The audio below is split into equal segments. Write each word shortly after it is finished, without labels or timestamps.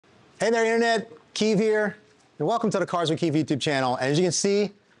Hey there, Internet. Keeve here, and welcome to the Cars with Keeve YouTube channel. And as you can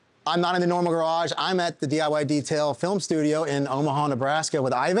see, I'm not in the normal garage. I'm at the DIY Detail film studio in Omaha, Nebraska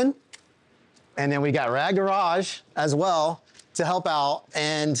with Ivan. And then we got Rag Garage as well to help out.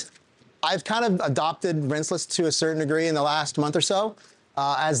 And I've kind of adopted Rinseless to a certain degree in the last month or so,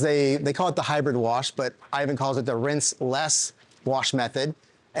 as they call it the hybrid wash, but Ivan calls it the rinse-less wash method.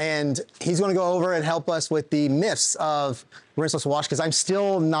 And he's gonna go over and help us with the myths of rinseless wash, because I'm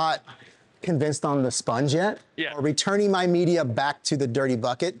still not convinced on the sponge yet. Yeah. Or returning my media back to the dirty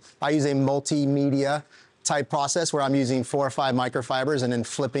bucket. I use a multimedia type process where I'm using 4 or 5 microfibers and then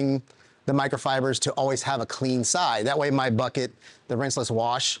flipping the microfibers to always have a clean side. That way my bucket, the rinseless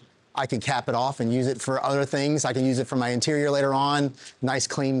wash, I can cap it off and use it for other things. I can use it for my interior later on, nice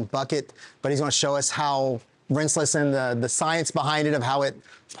clean bucket. But he's gonna show us how Rinseless and the science behind it of how it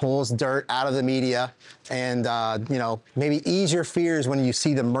pulls dirt out of the media, and you know, maybe ease your fears when you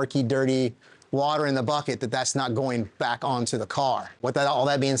see the murky, dirty water in the bucket, that's not going back onto the car. With that, all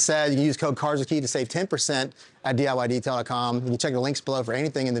that being said, you can use code CARSWithKeeve to save 10% at DIYDetail.com. You can check the links below for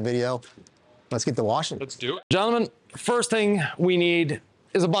anything in the video. Let's get to washing. Let's do it. Gentlemen, first thing we need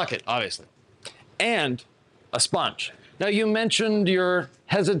is a bucket, obviously, and a sponge. Now, you mentioned your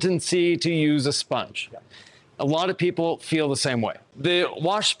hesitancy to use a sponge. Yeah. A lot of people feel the same way. The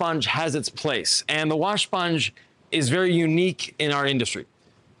wash sponge has its place, and the wash sponge is very unique in our industry.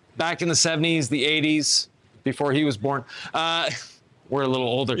 Back in the 70s, the 80s, before he was born, we're a little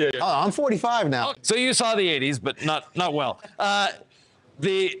older. Yeah. Oh, I'm 45 now. So you saw the 80s, but not well.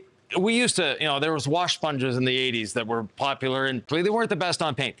 We used to, you know, there was wash sponges in the 80s that were popular, and they weren't the best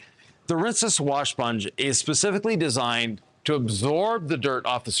on paint. The Rinseless wash sponge is specifically designed to absorb the dirt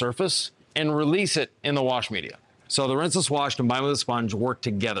off the surface and release it in the wash media. So the rinseless wash combined with the sponge work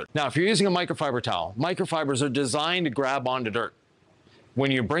together. Now, if you're using a microfiber towel, microfibers are designed to grab onto dirt. When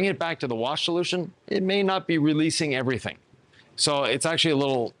you bring it back to the wash solution, it may not be releasing everything. So it's actually a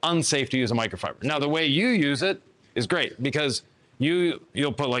little unsafe to use a microfiber. Now, the way you use it is great, because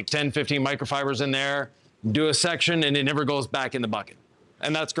you'll put like 10, 15 microfibers in there, do a section, and it never goes back in the bucket.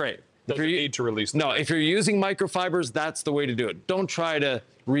 And that's great. Doesn't need to release. No, if you're using microfibers, that's the way to do it. Don't try to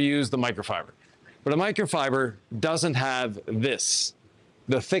reuse the microfiber. But a microfiber doesn't have this,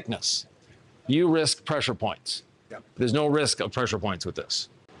 the thickness. You risk pressure points. Yep. There's no risk of pressure points with this.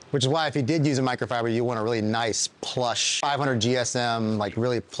 Which is why if you did use a microfiber, you want a really nice, plush, 500 GSM, like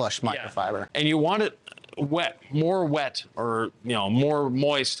really plush microfiber. Yeah. And you want it wet, more wet, or you know, more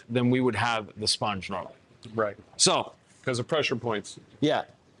moist than we would have the sponge normally. Right. So, because of pressure points. Yeah.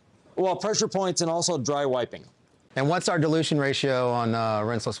 Well, pressure points and also dry wiping. And what's our dilution ratio on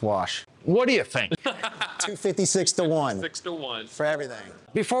rinseless wash? What do you think? 256 to 1. 6 to 1. For everything.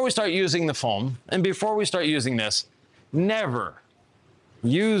 Before we start using the foam, and before we start using this, never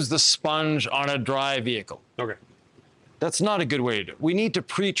use the sponge on a dry vehicle. Okay. That's not a good way to do it. We need to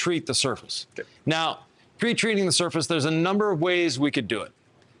pre-treat the surface. Okay. Now, pre-treating the surface, there's a number of ways we could do it.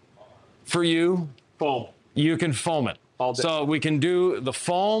 For you, foam. You can foam it. All day. So we can do the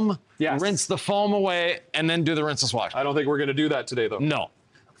foam, yes, rinse the foam away, and then do the rinseless wash. I don't think we're going to do that today, though. No.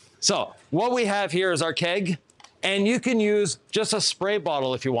 So what we have here is our keg, and you can use just a spray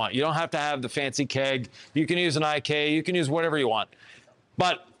bottle if you want. You don't have to have the fancy keg. You can use an IK. You can use whatever you want.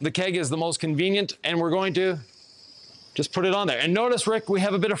 But the keg is the most convenient, and we're going to just put it on there. And notice, Rick, we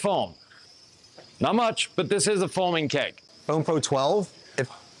have a bit of foam. Not much, but this is a foaming keg. Foam Pro 12, it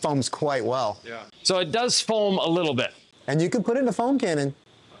foams quite well. Yeah. So it does foam a little bit. And you can put it in a foam cannon.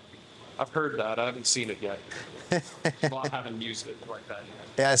 I've heard that. I haven't seen it yet. Well, I haven't used it like that yet.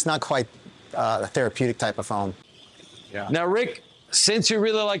 Yeah, it's not quite a therapeutic type of foam. Yeah. Now, Rick, since you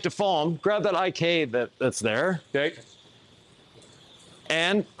really like to foam, grab that IK that's there. Okay.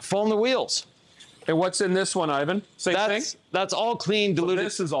 And foam the wheels. And what's in this one, Ivan? Same thing? That's all clean, diluted. So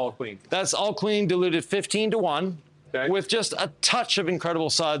this is all clean. That's all clean, diluted 15 to 1, okay, with just a touch of incredible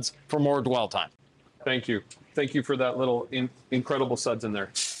suds for more dwell time. Thank you. Thank you for that little incredible suds in there.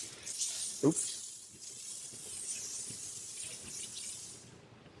 Oops.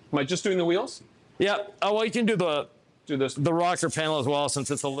 Am I just doing the wheels? Yeah. Oh, well, you can do the rocker panel as well,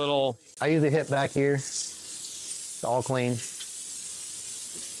 since it's a little. I usually hit back here. It's all clean.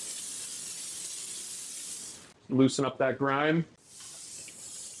 Loosen up that grime.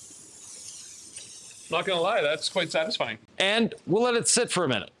 Not gonna lie, that's quite satisfying. And we'll let it sit for a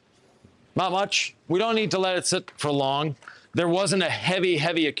minute. Not much. We don't need to let it sit for long. There wasn't a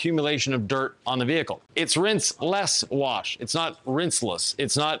heavy accumulation of dirt on the vehicle. It's rinse-less wash. It's not rinseless.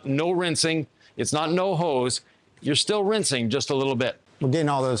 It's not no rinsing. It's not no hose. You're still rinsing just a little bit. We're getting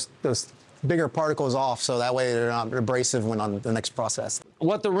all those bigger particles off, so that way they're not abrasive when on the next process.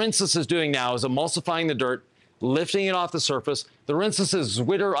 What the Rinseless is doing now is emulsifying the dirt, lifting it off the surface. The Rinseless is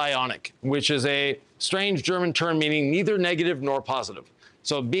Zwitter ionic, which is a strange German term meaning neither negative nor positive.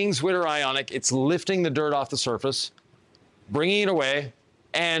 So being Zwitter ionic, it's lifting the dirt off the surface, bringing it away,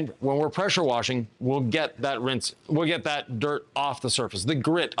 and when we're pressure washing, we'll get that dirt off the surface, the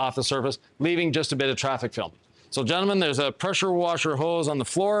grit off the surface, leaving just a bit of traffic film. So gentlemen, there's a pressure washer hose on the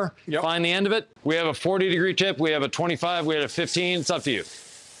floor. Yep. Find the end of it. We have a 40-degree tip, we have a 25, we have a 15, it's up to you.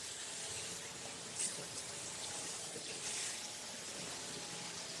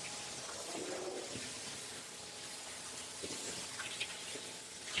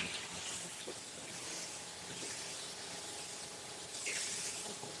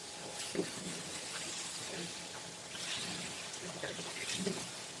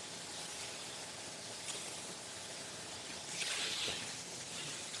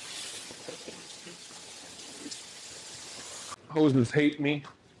 Hoses hate me.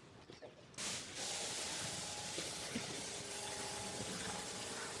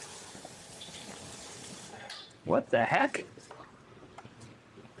 What the heck?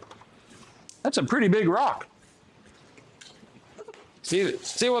 That's a pretty big rock. See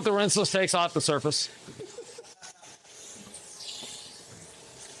what the Rinseless takes off the surface?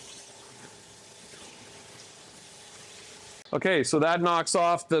 Okay, so that knocks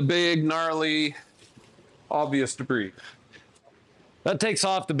off the big, gnarly, obvious debris. That takes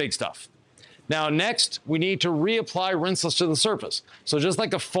off the big stuff. Now next, we need to reapply Rinseless to the surface. So just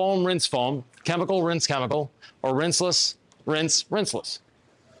like a foam, chemical, rinse chemical, or rinseless, rinse, rinseless.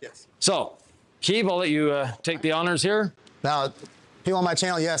 Yes. So, Keeve, I'll let you take the honors here. Now, people on my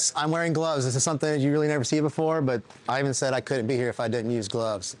channel, yes, I'm wearing gloves. This is something that you really never see before, but I even said I couldn't be here if I didn't use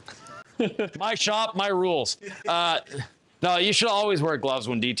gloves. My shop, my rules. No, you should always wear gloves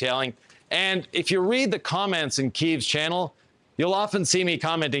when detailing. And if you read the comments in Keeve's channel, you'll often see me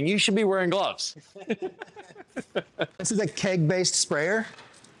commenting, you should be wearing gloves. This is a keg-based sprayer.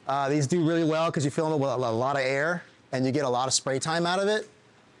 These do really well because you fill them with a lot of air and you get a lot of spray time out of it.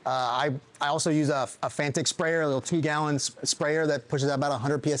 I also use a Fantic sprayer, a little 2-gallon sprayer that pushes out about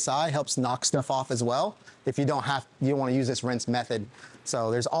 100 PSI, helps knock stuff off as well. If you don't want to use this rinse method.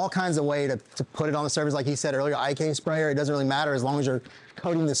 So there's all kinds of way to put it on the surface. Like he said earlier, IK sprayer, it doesn't really matter as long as you're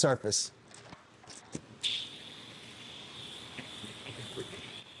coating the surface.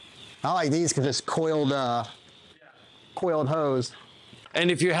 I like these because it's coiled hose. And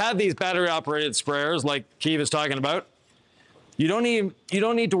if you have these battery-operated sprayers like Keeve is talking about, you don't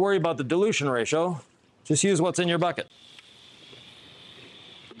need to worry about the dilution ratio. Just use what's in your bucket.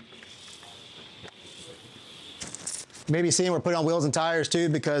 Maybe seeing we're putting on wheels and tires too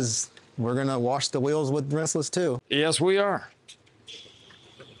because we're gonna wash the wheels with Rinseless too. Yes, we are.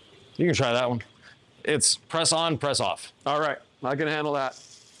 You can try that one. It's press on, press off. All right, I can handle that.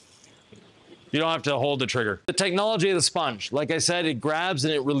 You don't have to hold the trigger. The technology of the sponge, like I said, it grabs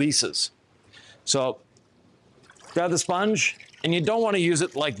and it releases. So grab the sponge, and you don't want to use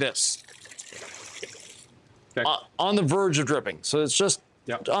it like this. Okay. On the verge of dripping. So it's just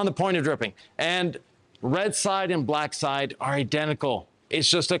Yep. on the point of dripping. And red side and black side are identical. It's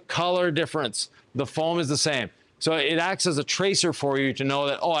just a color difference. The foam is the same. So it acts as a tracer for you to know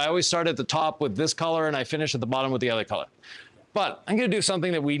that, oh, I always start at the top with this color and I finish at the bottom with the other color. But I'm gonna do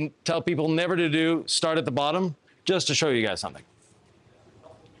something that we tell people never to do, start at the bottom, just to show you guys something.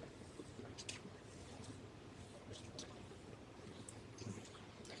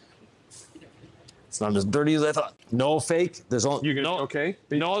 It's not as dirty as I thought. No fake. There's only You can, no okay?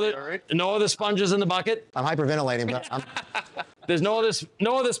 no All other right. no other sponges in the bucket. I'm hyperventilating, but There's no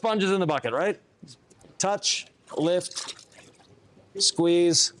other sponges in the bucket, right? Touch, lift,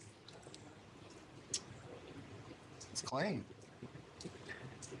 squeeze. it's clean.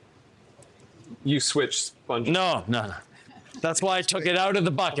 You switch sponges. No. That's why I took it out of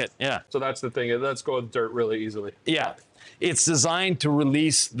the bucket. Yeah. So that's the thing. Let's go with dirt really easily. Yeah. It's designed to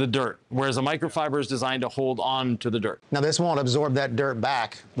release the dirt, whereas a microfiber is designed to hold on to the dirt. Now this won't absorb that dirt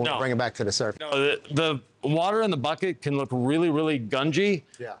back when No. we bring it back to the surface. No, the water in the bucket can look really, really gungy.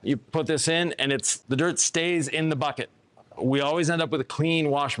 Yeah. You put this in and the dirt stays in the bucket. We always end up with a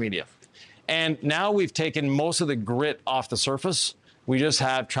clean wash media. And now we've taken most of the grit off the surface. We just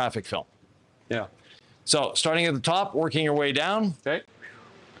have traffic film. Yeah. So starting at the top, working your way down. Okay.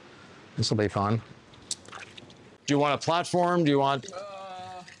 This will be fun. Do you want a platform? Do you want?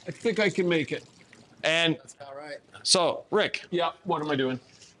 I think I can make it. And All right. so, Rick, Yeah. What am I doing?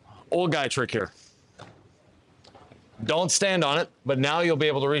 old guy trick here. Don't stand on it, but now you'll be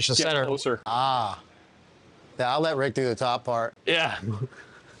able to reach the Get center. closer. Yeah, I'll let Rick do the top part. Yeah.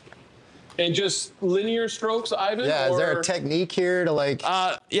 And just linear strokes, Ivan? Yeah, is there or- a technique here to like?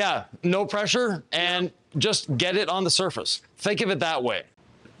 Yeah, no pressure and just get it on the surface. Think of it that way.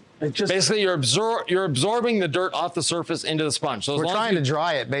 Basically, you're absorbing the dirt off the surface into the sponge. So We're trying to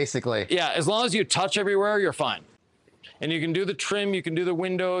dry it, basically. Yeah, as long as you touch everywhere, you're fine. And you can do the trim, you can do the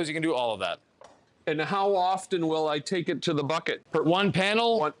windows, you can do all of that. And how often will I take it to the bucket? For one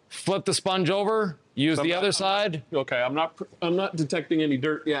panel, flip the sponge over, use the other side. Okay, I'm not detecting any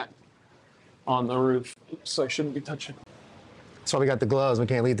dirt yet on the roof, so I shouldn't be touching. That's why we got the gloves. We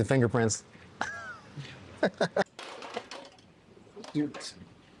can't leave the fingerprints. Do this.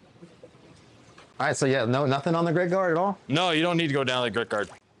 All right, so yeah, nothing on the grit guard at all? No, you don't need to go down the grit guard.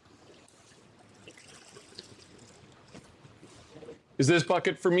 Is this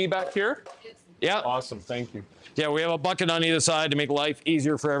bucket for me back here? Yeah. Awesome, thank you. Yeah, we have a bucket on either side to make life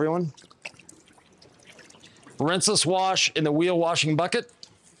easier for everyone. Rinseless wash in the wheel washing bucket.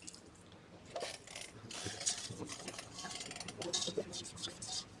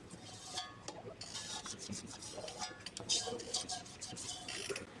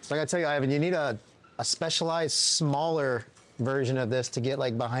 So I gotta tell you, Ivan, you need a specialized, smaller version of this to get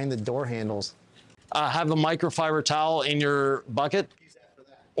like behind the door handles. Have the microfiber towel in your bucket,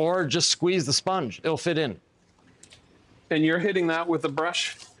 or just squeeze the sponge. It'll fit in. And you're hitting that with a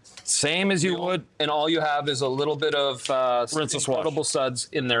brush? Same as you would. And all you have is a little bit of Rinseless wash. incredible suds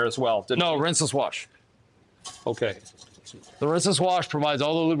in there as well. No, rinseless wash. Okay. The rinseless wash provides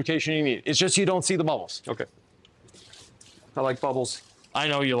all the lubrication you need. It's just you don't see the bubbles. Okay. I like bubbles. I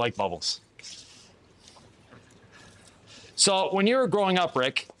know you like bubbles. So when you were growing up,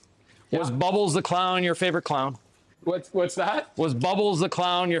 Rick, was Bubbles the clown your favorite clown? What's that? Was Bubbles the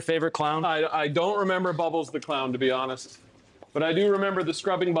clown your favorite clown? I don't remember Bubbles the clown, to be honest. But I do remember the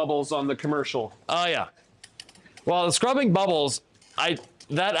scrubbing bubbles on the commercial. Oh, yeah. Well, the scrubbing bubbles,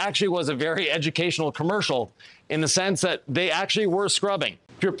 that actually was a very educational commercial in the sense that they actually were scrubbing.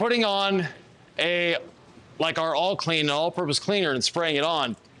 If you're putting on like our All Clean, an all-purpose cleaner and spraying it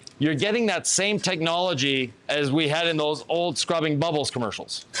on, you're getting that same technology as we had in those old scrubbing bubbles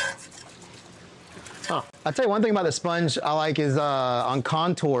commercials. I'll tell you one thing about the sponge I like is on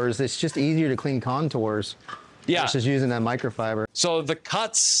contours, it's just easier to clean contours versus using that microfiber. So the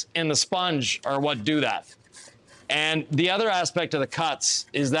cuts in the sponge are what do that. And the other aspect of the cuts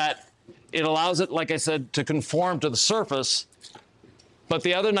is that it allows it, like I said, to conform to the surface. But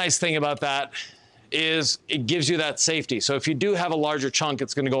the other nice thing about that is it gives you that safety. So if you do have a larger chunk,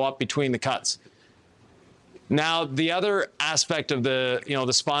 it's going to go up between the cuts. Now, the other aspect of the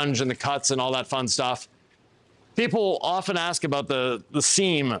sponge and the cuts and all that fun stuff, people often ask about the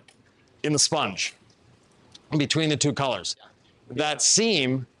seam in the sponge between the two colors. That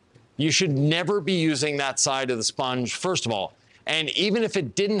seam, you should never be using that side of the sponge, first of all. And even if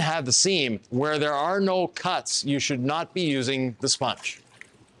it didn't have the seam, where there are no cuts, you should not be using the sponge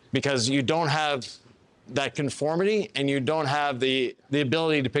because you don't have that conformity and you don't have the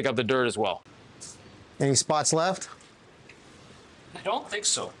ability to pick up the dirt as well. Any spots left? I don't think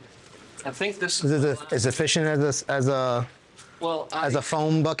so. I think this Is it as efficient as a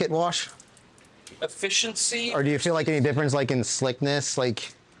foam bucket wash? efficiency. Or do you feel like any difference like in slickness?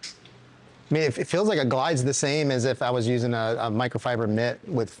 Like, I mean, it feels like it glides the same as if I was using a microfiber mitt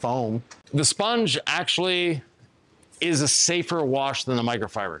with foam. The sponge actually is a safer wash than the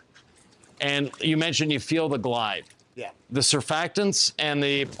microfiber. And you mentioned you feel the glide. Yeah. The surfactants and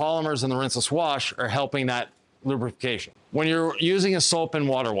the polymers in the rinseless wash are helping that lubrication. When you're using a soap and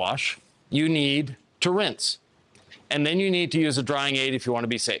water wash, you need to rinse. And then you need to use a drying aid if you want to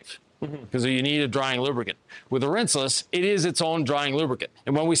be safe. Because you need a drying lubricant. With a rinseless, it is its own drying lubricant.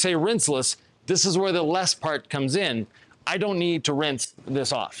 And when we say rinseless, this is where the less part comes in. I don't need to rinse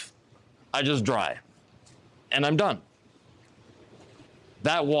this off. I just dry. And I'm done.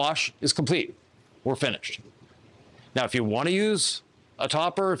 That wash is complete. We're finished. Now, if you want to use a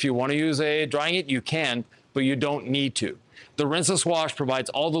topper, if you want to use a drying it, you can, but you don't need to. The rinseless wash provides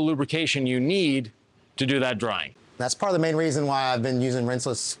all the lubrication you need to do that drying. That's part of the main reason why I've been using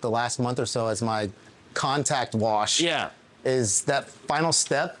Rinseless the last month or so as my contact wash. Yeah. Is that final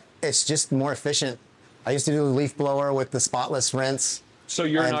step, it's just more efficient. I used to do the leaf blower with the spotless rinse. So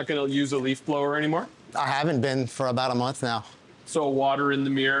you're not going to use a leaf blower anymore? I haven't been for about a month now. So water in the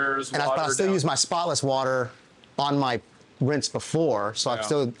mirrors, And water I still down. use my spotless water on my rinse before, so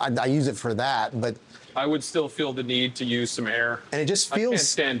I use it for that, but I would still feel the need to use some air. and it just I can't feels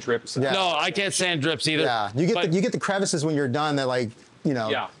stand drips. Yeah. No, I can't stand drips either. yeah. You But- get the crevices when you're done that, like, you know.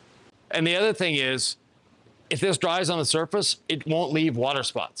 Yeah. And the other thing is, if this dries on the surface, it won't leave water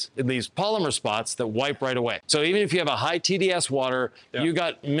spots. It leaves polymer spots that wipe right away. So even if you have a high TDS water, you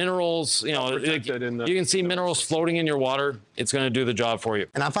got minerals, you know, you can see minerals floating in your water. It's going to do the job for you.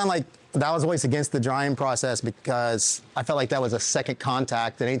 And I find like that was always against the drying process because I felt like that was a second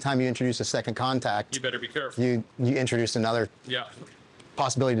contact. And anytime you introduce a second contact, You better be careful. you introduce another Yeah.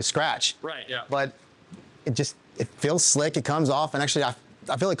 possibility to scratch. Right. Yeah. But it feels slick. It comes off. And actually,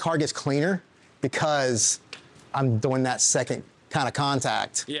 I feel like car gets cleaner because I'm doing that second kind of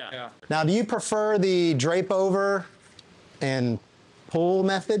contact. Yeah. Now, do you prefer the drape over and pull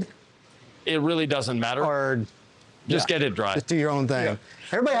method, It really doesn't matter. or Just get it dry. just do your own thing?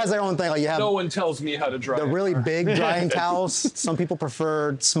 Everybody has their own thing. Like you have No one tells me how to dry. the really big drying towels. Some people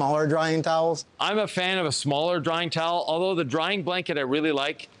prefer smaller drying towels. I'm a fan of a smaller drying towel, although the drying blanket I really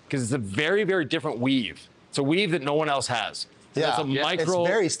like because it's a very, very different weave. It's a weave that no one else has. Yeah, It's a micro. it's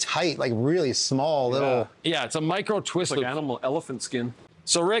very tight, like really small little. Yeah, it's a micro twist. Like elephant skin.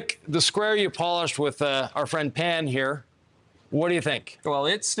 So, Rick, the square you polished with our friend Pan here, what do you think? Well,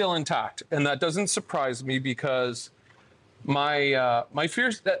 it's still intact, and that doesn't surprise me because my my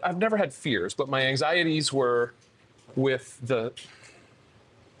fears, that I've never had fears, but my anxieties were with the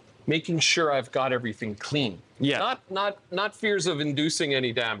making sure I've got everything clean. Yeah. Not fears of inducing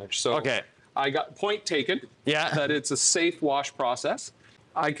any damage. So Okay. I got point taken. Yeah. That it's a safe wash process.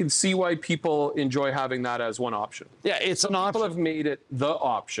 I can see why people enjoy having that as one option. Yeah, it's an People option. have made it the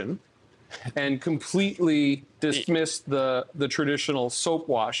option and completely dismissed the traditional soap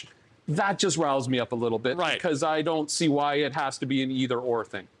wash. That just riles me up a little bit, Right. because I don't see why it has to be an either or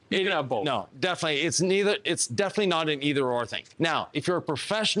thing. You can have both. No, definitely. It's definitely not an either or thing. Now, if you're a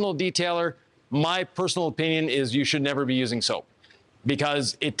professional detailer, my personal opinion is you should never be using soap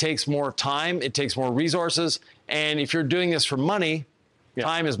because it takes more time, it takes more resources. And if you're doing this for money,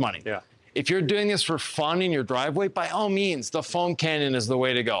 time is money. Yeah. If you're doing this for fun in your driveway, by all means, the foam cannon is the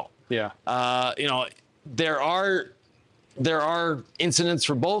way to go. Yeah. You know, there are incidents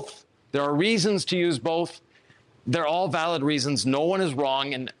for both. There are reasons to use both. They're all valid reasons. No one is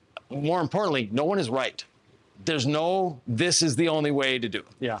wrong. And more importantly, no one is right. There's no, this is the only way to do it.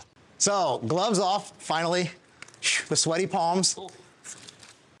 Yeah. So gloves off, finally. The sweaty palms.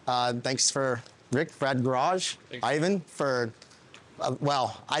 Thanks for Rick, Brad Garage, Ivan for.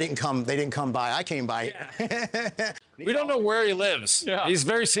 Well, they didn't come by. I came by. We don't know where he lives. Yeah. He's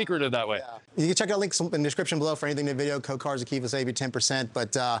very secretive that way. You can check out links in the description below for anything in the video. Code CARS will save you 10%.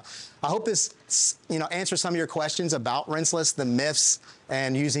 But I hope this answers some of your questions about Rinseless, the myths,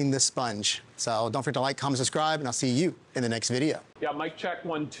 and using this sponge. So don't forget to like, comment, subscribe, and I'll see you in the next video. Yeah, mic check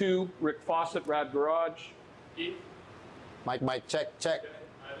 1, 2. Rick Fawcett, Rad Garage. Mike, check.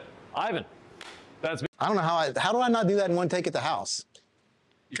 Ivan, that's me. I don't know how do I not do that in one take at the house?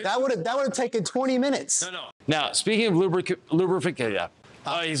 That would have taken 20 minutes. No. Now, speaking of lubrication, yeah.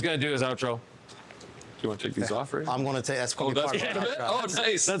 He's going to do his outro. Do you want to take these off, right? I'm going to take that's part of part of it? Oh,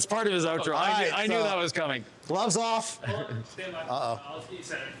 nice. That's part of his outro. right, I knew so- that was coming. gloves off. I'll get you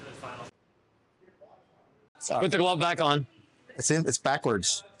set for the final. Put the glove back on. It's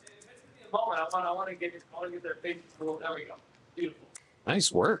backwards. Moment, I want to get their faces. There we go. Beautiful.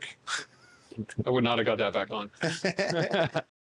 Nice work. I would not have got that back on.